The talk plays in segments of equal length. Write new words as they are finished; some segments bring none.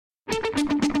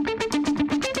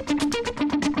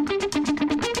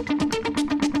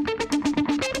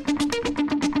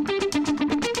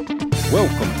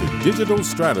Welcome to Digital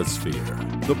Stratosphere,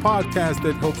 the podcast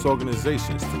that helps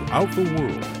organizations throughout the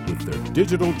world with their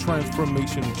digital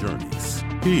transformation journeys.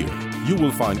 Here, you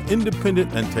will find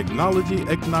independent and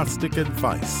technology-agnostic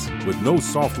advice with no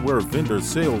software vendor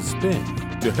sales spin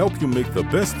to help you make the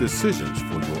best decisions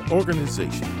for your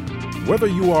organization. Whether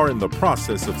you are in the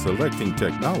process of selecting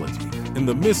technology, in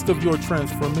the midst of your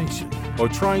transformation, or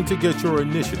trying to get your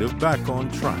initiative back on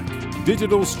track,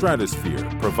 Digital Stratosphere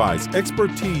provides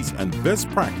expertise and best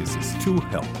practices to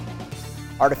help.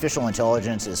 Artificial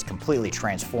intelligence is completely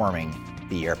transforming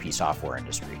the ERP software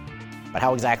industry. But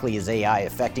how exactly is AI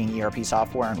affecting ERP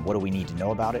software, and what do we need to know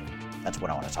about it? That's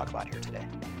what I want to talk about here today.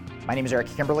 My name is Eric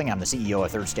Kimberling. I'm the CEO of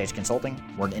Third Stage Consulting.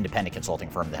 We're an independent consulting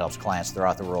firm that helps clients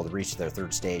throughout the world reach their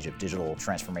third stage of digital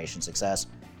transformation success.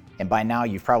 And by now,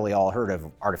 you've probably all heard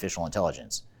of artificial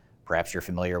intelligence. Perhaps you're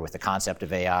familiar with the concept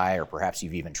of AI, or perhaps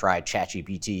you've even tried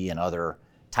ChatGPT and other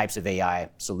types of AI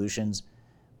solutions.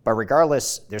 But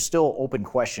regardless, there's still open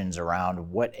questions around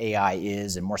what AI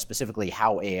is, and more specifically,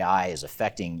 how AI is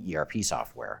affecting ERP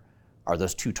software. Are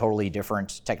those two totally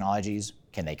different technologies?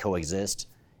 Can they coexist?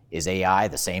 Is AI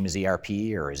the same as ERP,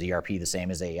 or is ERP the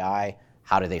same as AI?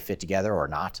 How do they fit together or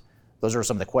not? Those are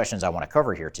some of the questions I want to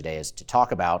cover here today, is to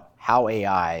talk about how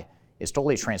AI is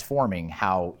totally transforming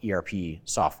how ERP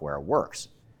software works.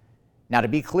 Now, to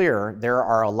be clear, there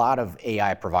are a lot of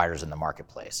AI providers in the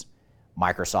marketplace.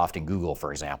 Microsoft and Google,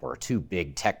 for example, are two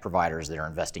big tech providers that are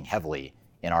investing heavily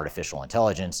in artificial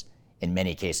intelligence. In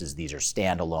many cases, these are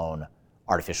standalone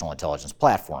artificial intelligence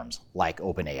platforms like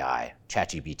OpenAI,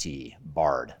 ChatGPT,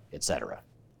 Bard, etc.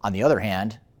 On the other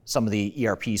hand, some of the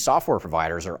ERP software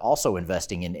providers are also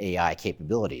investing in AI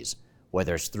capabilities,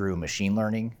 whether it's through machine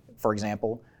learning, for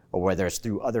example, or whether it's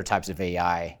through other types of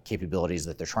AI capabilities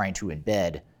that they're trying to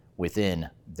embed within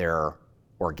their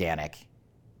organic,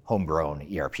 homegrown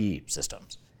ERP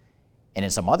systems. And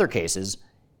in some other cases,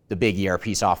 the big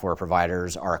ERP software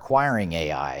providers are acquiring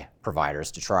AI providers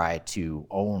to try to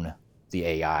own the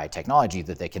AI technology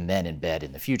that they can then embed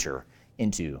in the future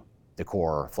into the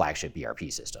core flagship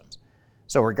ERP systems.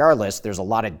 So regardless, there's a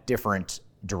lot of different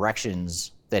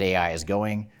directions that AI is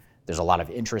going. There's a lot of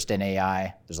interest in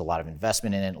AI. There's a lot of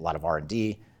investment in it, a lot of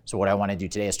R&D. So what I want to do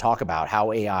today is talk about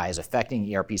how AI is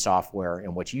affecting ERP software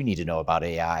and what you need to know about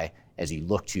AI as you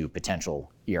look to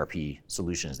potential ERP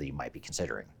solutions that you might be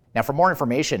considering. Now, for more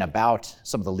information about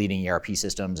some of the leading ERP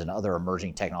systems and other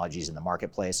emerging technologies in the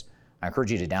marketplace, I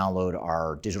encourage you to download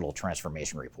our digital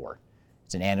transformation report.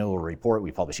 It's an annual report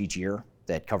we publish each year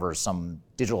that covers some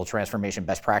digital transformation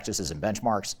best practices and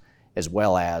benchmarks, as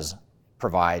well as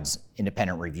provides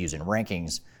independent reviews and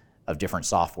rankings of different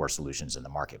software solutions in the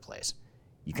marketplace.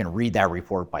 You can read that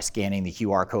report by scanning the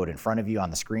QR code in front of you on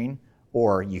the screen,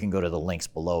 or you can go to the links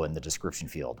below in the description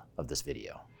field of this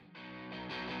video.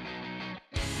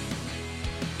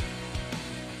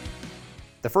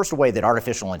 The first way that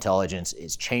artificial intelligence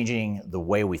is changing the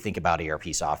way we think about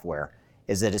ERP software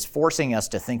is that it's forcing us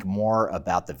to think more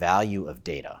about the value of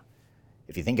data.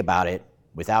 If you think about it,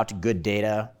 without good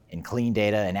data and clean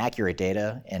data and accurate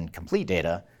data and complete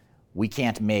data, we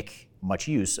can't make much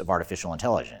use of artificial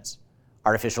intelligence.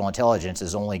 Artificial intelligence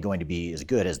is only going to be as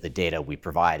good as the data we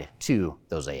provide to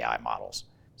those AI models.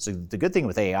 So the good thing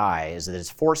with AI is that it's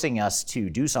forcing us to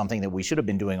do something that we should have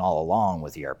been doing all along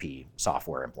with ERP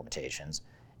software implementations,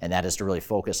 and that is to really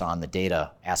focus on the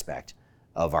data aspect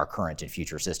of our current and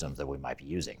future systems that we might be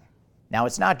using. Now,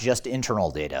 it's not just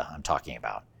internal data I'm talking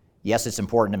about. Yes, it's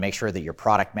important to make sure that your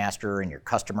product master and your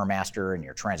customer master and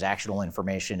your transactional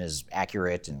information is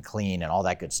accurate and clean and all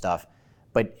that good stuff.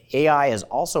 But AI is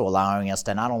also allowing us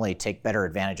to not only take better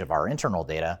advantage of our internal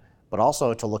data, but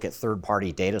also to look at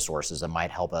third-party data sources that might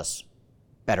help us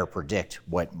better predict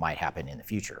what might happen in the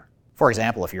future. For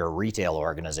example, if you're a retail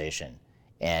organization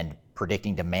and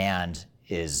predicting demand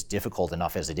is difficult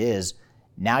enough as it is,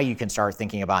 now you can start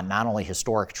thinking about not only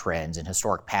historic trends and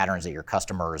historic patterns that your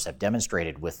customers have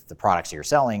demonstrated with the products you're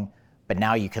selling, but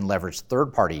now you can leverage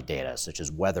third-party data, such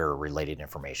as weather-related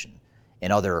information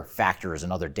and other factors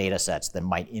and other data sets that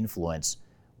might influence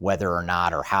whether or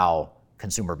not or how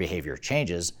consumer behavior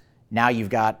changes. Now you've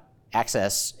got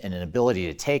access and an ability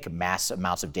to take mass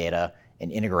amounts of data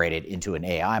and integrate it into an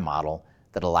AI model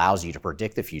that allows you to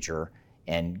predict the future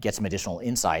and get some additional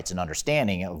insights and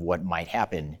understanding of what might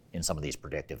happen in some of these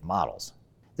predictive models.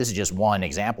 This is just one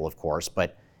example, of course,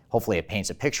 but hopefully it paints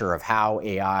a picture of how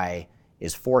AI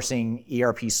is forcing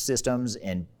ERP systems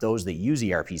and those that use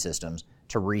ERP systems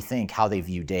to rethink how they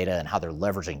view data and how they're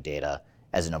leveraging data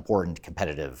as an important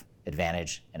competitive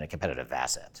advantage and a competitive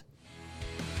asset.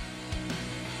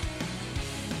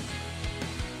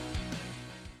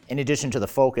 In addition to the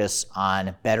focus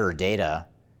on better data,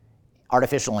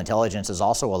 artificial intelligence is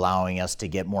also allowing us to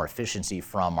get more efficiency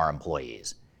from our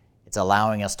employees. It's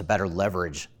allowing us to better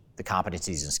leverage the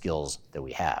competencies and skills that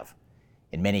we have.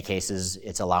 In many cases,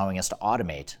 it's allowing us to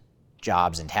automate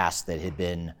jobs and tasks that had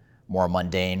been more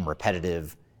mundane,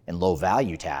 repetitive, and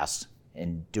low-value tasks,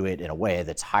 and do it in a way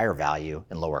that's higher value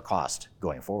and lower cost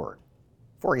going forward.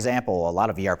 For example, a lot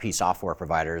of ERP software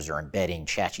providers are embedding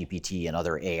ChatGPT and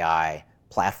other AI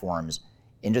platforms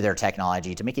into their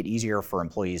technology to make it easier for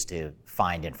employees to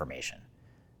find information.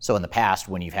 So in the past,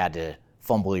 when you've had to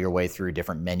fumble your way through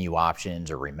different menu options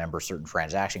or remember certain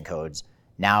transaction codes,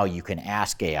 now you can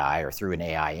ask AI, or through an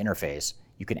AI interface,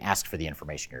 you can ask for the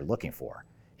information you're looking for.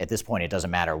 At this point, it doesn't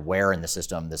matter where in the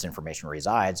system this information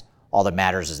resides. All that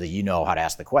matters is that you know how to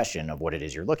ask the question of what it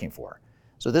is you're looking for.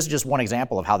 So this is just one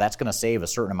example of how that's going to save a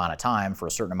certain amount of time for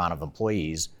a certain amount of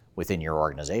employees within your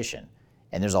organization.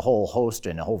 And there's a whole host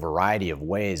and a whole variety of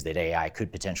ways that AI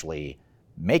could potentially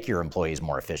make your employees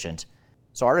more efficient.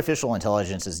 So artificial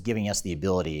intelligence is giving us the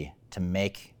ability to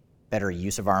make better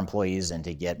use of our employees and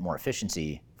to get more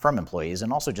efficiency from employees,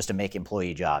 and also just to make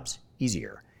employee jobs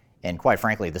easier. And quite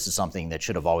frankly, this is something that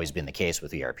should have always been the case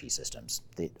with ERP systems.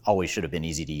 It always should have been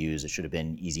easy to use. It should have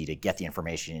been easy to get the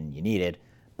information you needed,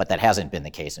 but that hasn't been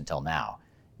the case until now.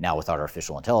 Now with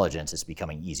artificial intelligence, it's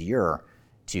becoming easier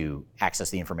to access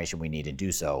the information we need and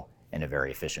do so in a very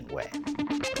efficient way.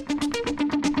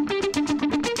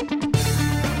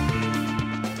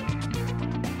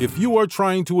 If you are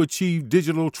trying to achieve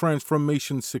digital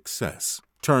transformation success,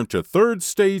 turn to Third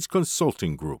Stage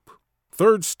Consulting Group.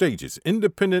 Third Stage's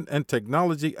independent and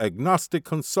technology-agnostic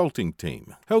consulting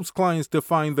team helps clients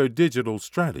define their digital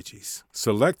strategies,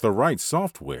 select the right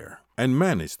software, and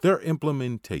manage their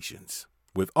implementations.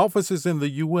 With offices in the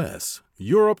U.S.,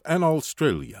 Europe, and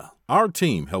Australia, our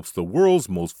team helps the world's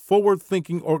most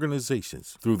forward-thinking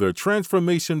organizations through their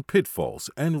transformation pitfalls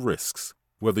and risks.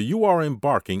 Whether you are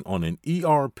embarking on an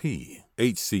ERP,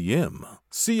 HCM,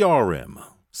 CRM,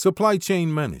 supply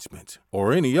chain management,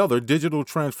 or any other digital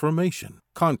transformation,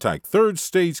 contact Third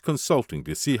Stage Consulting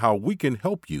to see how we can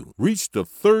help you reach the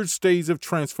third stage of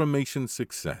transformation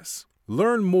success.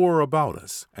 Learn more about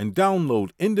us and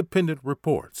download independent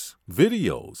reports,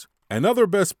 videos, and other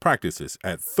best practices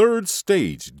at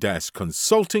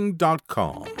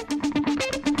thirdstage-consulting.com.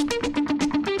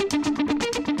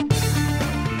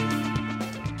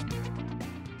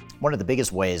 One of the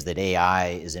biggest ways that AI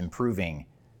is improving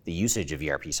the usage of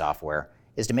ERP software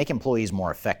is to make employees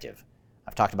more effective.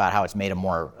 I've talked about how it's made them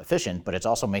more efficient, but it's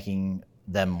also making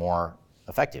them more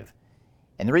effective.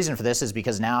 And the reason for this is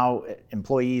because now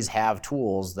employees have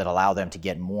tools that allow them to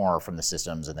get more from the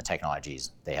systems and the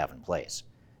technologies they have in place.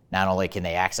 Not only can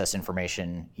they access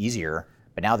information easier,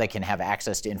 but now they can have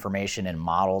access to information and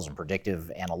models and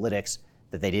predictive analytics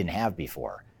that they didn't have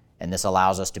before. And this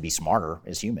allows us to be smarter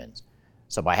as humans.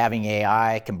 So by having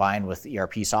AI combined with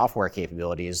ERP software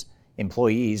capabilities,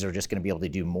 employees are just going to be able to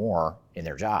do more in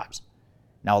their jobs.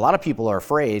 Now, a lot of people are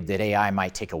afraid that AI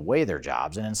might take away their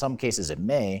jobs, and in some cases it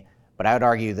may, but I would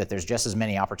argue that there's just as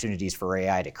many opportunities for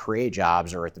AI to create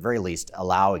jobs, or at the very least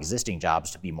allow existing jobs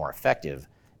to be more effective,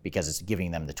 because it's giving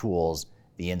them the tools,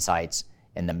 the insights,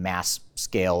 and the mass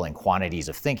scale and quantities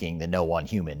of thinking that no one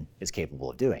human is capable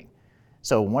of doing.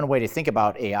 So one way to think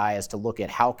about AI is to look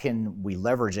at how can we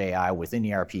leverage AI within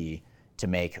ERP to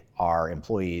make our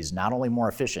employees not only more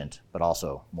efficient, but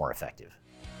also more effective.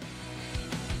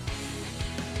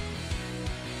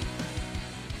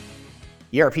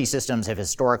 ERP systems have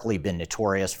historically been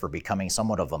notorious for becoming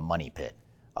somewhat of a money pit,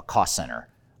 a cost center,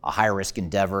 a high-risk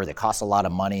endeavor that costs a lot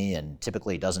of money and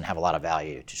typically doesn't have a lot of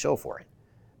value to show for it.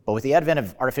 But with the advent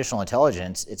of artificial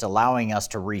intelligence, it's allowing us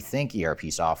to rethink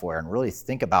ERP software and really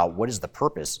think about what is the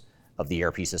purpose of the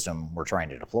ERP system we're trying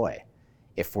to deploy.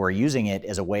 If we're using it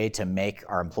as a way to make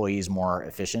our employees more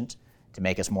efficient, to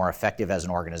make us more effective as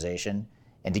an organization,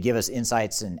 and to give us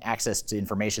insights and access to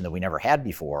information that we never had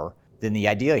before, then the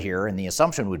idea here and the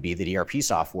assumption would be that ERP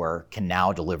software can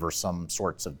now deliver some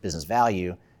sorts of business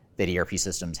value that ERP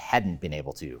systems hadn't been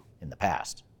able to in the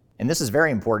past. And this is very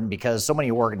important because so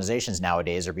many organizations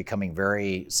nowadays are becoming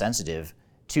very sensitive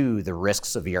to the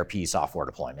risks of ERP software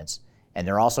deployments, and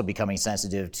they're also becoming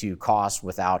sensitive to costs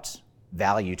without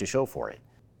value to show for it.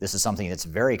 This is something that's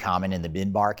very common in the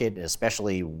mid-market,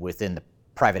 especially within the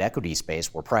private equity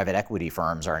space, where private equity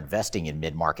firms are investing in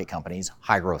mid-market companies,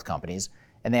 high-growth companies,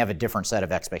 and they have a different set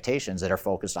of expectations that are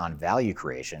focused on value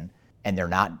creation, and they're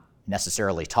not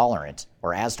necessarily tolerant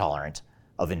or as tolerant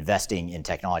of investing in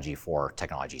technology for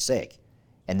technology's sake.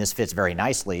 And this fits very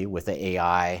nicely with the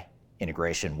AI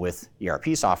integration with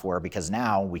ERP software, because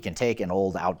now we can take an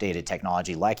old outdated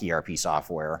technology like ERP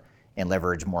software and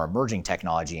leverage more emerging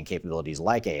technology and capabilities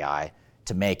like AI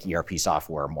to make ERP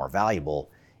software more valuable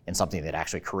and something that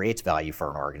actually creates value for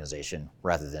an organization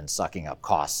rather than sucking up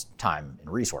costs, time, and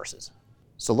resources.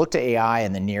 So look to AI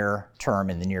in the near term,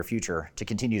 in the near future, to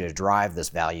continue to drive this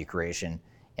value creation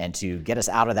and to get us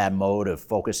out of that mode of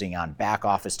focusing on back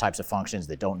office types of functions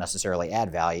that don't necessarily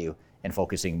add value and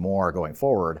focusing more going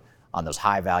forward on those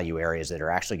high value areas that are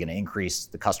actually going to increase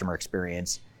the customer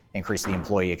experience, increase the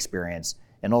employee experience,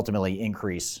 and ultimately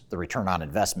increase the return on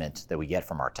investment that we get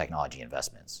from our technology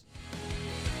investments.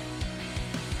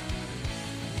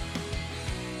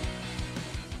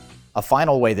 A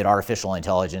final way that artificial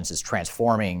intelligence is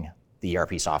transforming the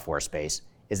ERP software space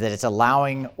is that it's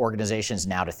allowing organizations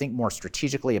now to think more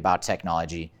strategically about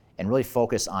technology and really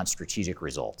focus on strategic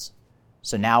results.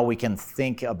 So now we can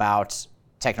think about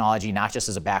technology not just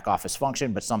as a back office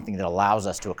function, but something that allows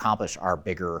us to accomplish our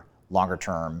bigger, longer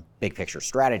term, big picture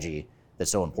strategy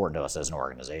that's so important to us as an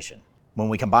organization. When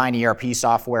we combine ERP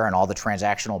software and all the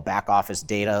transactional back office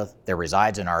data that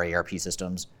resides in our ERP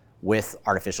systems with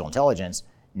artificial intelligence,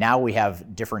 now we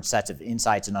have different sets of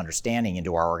insights and understanding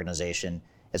into our organization,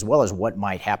 as well as what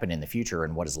might happen in the future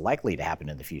and what is likely to happen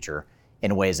in the future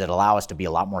in ways that allow us to be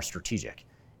a lot more strategic.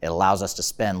 It allows us to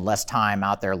spend less time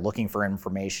out there looking for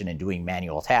information and doing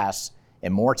manual tasks,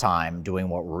 and more time doing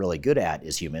what we're really good at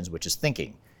as humans, which is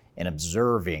thinking and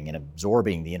observing and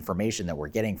absorbing the information that we're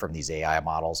getting from these AI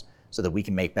models so that we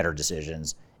can make better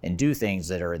decisions and do things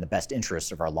that are in the best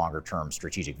interest of our longer-term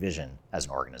strategic vision as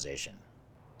an organization.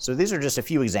 So these are just a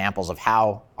few examples of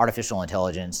how artificial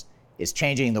intelligence is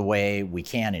changing the way we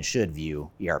can and should view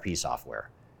ERP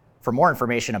software. For more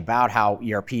information about how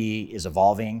ERP is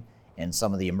evolving and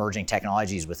some of the emerging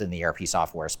technologies within the ERP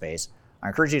software space, I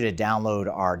encourage you to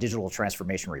download our digital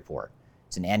transformation report.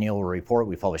 It's an annual report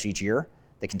we publish each year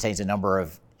that contains a number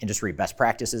of industry best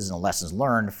practices and lessons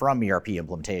learned from ERP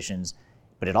implementations,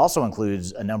 but it also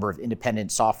includes a number of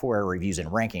independent software reviews and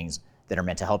rankings that are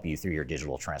meant to help you through your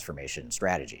digital transformation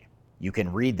strategy. You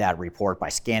can read that report by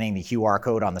scanning the QR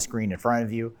code on the screen in front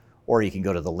of you, or you can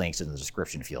go to the links in the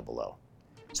description field below.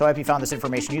 So I hope you found this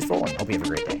information useful and hope you have a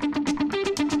great day.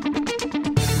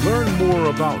 Learn more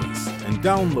about us and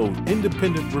download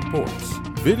independent reports,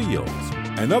 videos,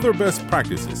 and other best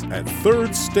practices at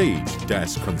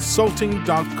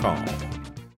thirdstage-consulting.com.